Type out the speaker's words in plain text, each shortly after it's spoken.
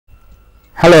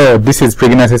Hello, this is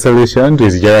Pregnancy Solutions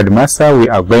with Gerald Massa. We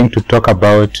are going to talk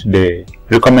about the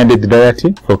recommended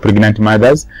diet for pregnant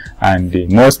mothers, and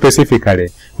more specifically,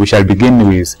 we shall begin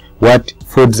with what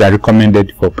foods are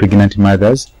recommended for pregnant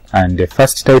mothers. And the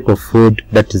first type of food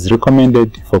that is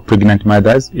recommended for pregnant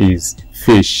mothers is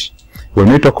fish.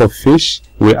 When we talk of fish,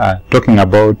 we are talking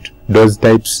about those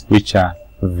types which are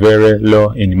very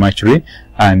low in mercury,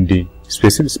 and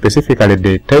specifically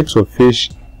the types of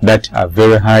fish that are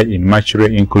very high in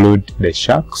mercury include the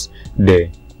sharks, the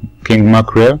king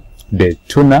mackerel, the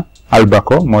tuna,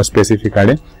 albacore more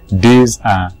specifically. These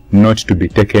are not to be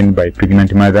taken by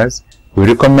pregnant mothers. We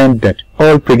recommend that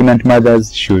all pregnant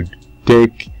mothers should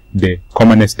take the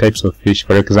commonest types of fish.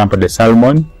 For example, the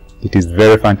salmon, it is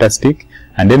very fantastic,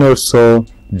 and then also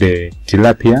the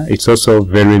tilapia, it's also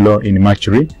very low in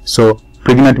mercury. So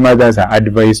pregnant mothers are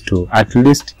advised to at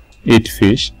least eat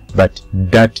fish, but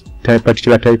that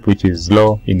particular type which is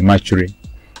low in mercury.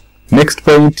 Next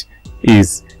point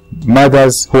is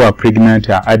mothers who are pregnant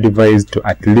are advised to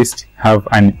at least have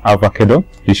an avocado.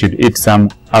 You should eat some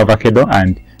avocado,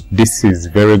 and this is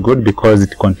very good because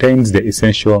it contains the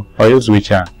essential oils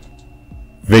which are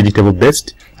vegetable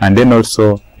based, and then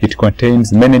also it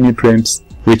contains many nutrients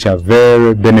which are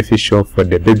very beneficial for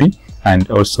the baby and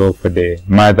also for the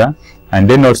mother. And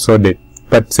then also the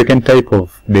third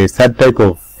type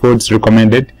of foods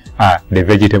recommended are the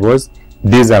vegetables.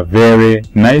 These are very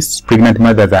nice. Pregnant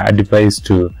mothers are advised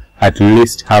to at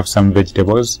least have some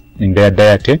vegetables in their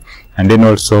diet. And then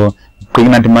also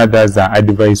pregnant mothers are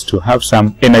advised to have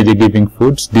some energy giving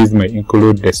foods. These may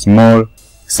include a small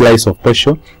slice of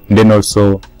posho. And then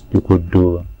also you could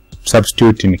do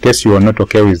substitute in case you are not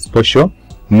okay with posho.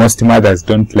 Most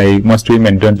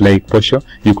women don't like posho.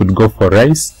 You could go for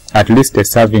rice. At least a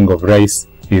serving of rice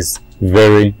is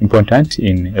very important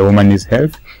in a woman's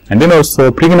health. And then also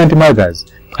pregnant mothers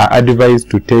are advised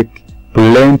to take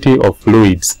plenty of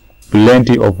fluids,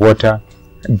 plenty of water.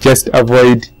 Just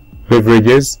avoid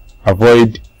beverages,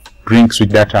 avoid drinks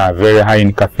that are very high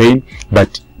in caffeine,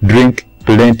 but drink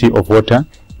plenty of water.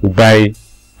 By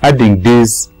adding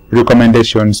these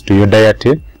recommendations to your diet,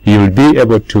 you will be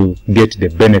able to get the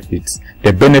benefits.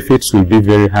 The benefits will be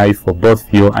very high for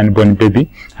both your unborn baby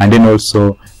and then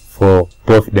also for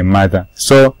both the mother.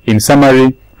 So in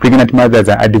summary, pregnant mothers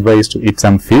are advised to eat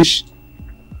some fish,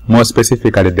 more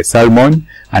specifically the salmon,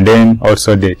 and then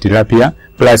also the tilapia,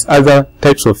 plus other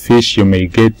types of fish you may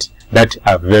get that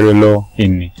are very low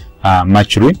in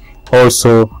mercury.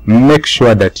 Also, make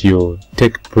sure that you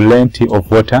take plenty of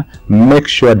water. Make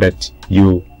sure that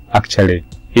you actually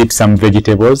eat some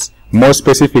vegetables. More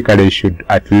specifically, you should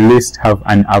at least have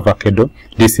an avocado.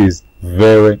 This is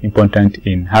very important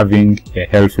in having a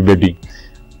healthy baby.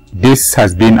 This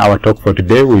has been our talk for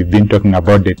today. We've been talking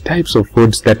about the types of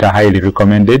foods that are highly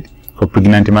recommended for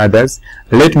pregnant mothers.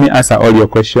 Let me answer all your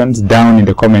questions down in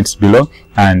the comments below,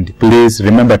 and please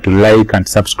remember to like and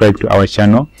subscribe to our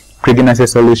channel, Pregnancy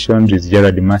Solutions with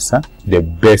Gerald Massa, the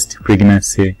best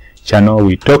pregnancy channel.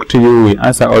 We talk to you, we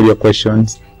answer all your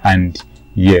questions, and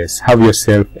yes, have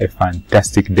yourself a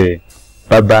fantastic day.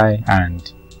 Bye bye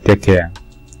and take care.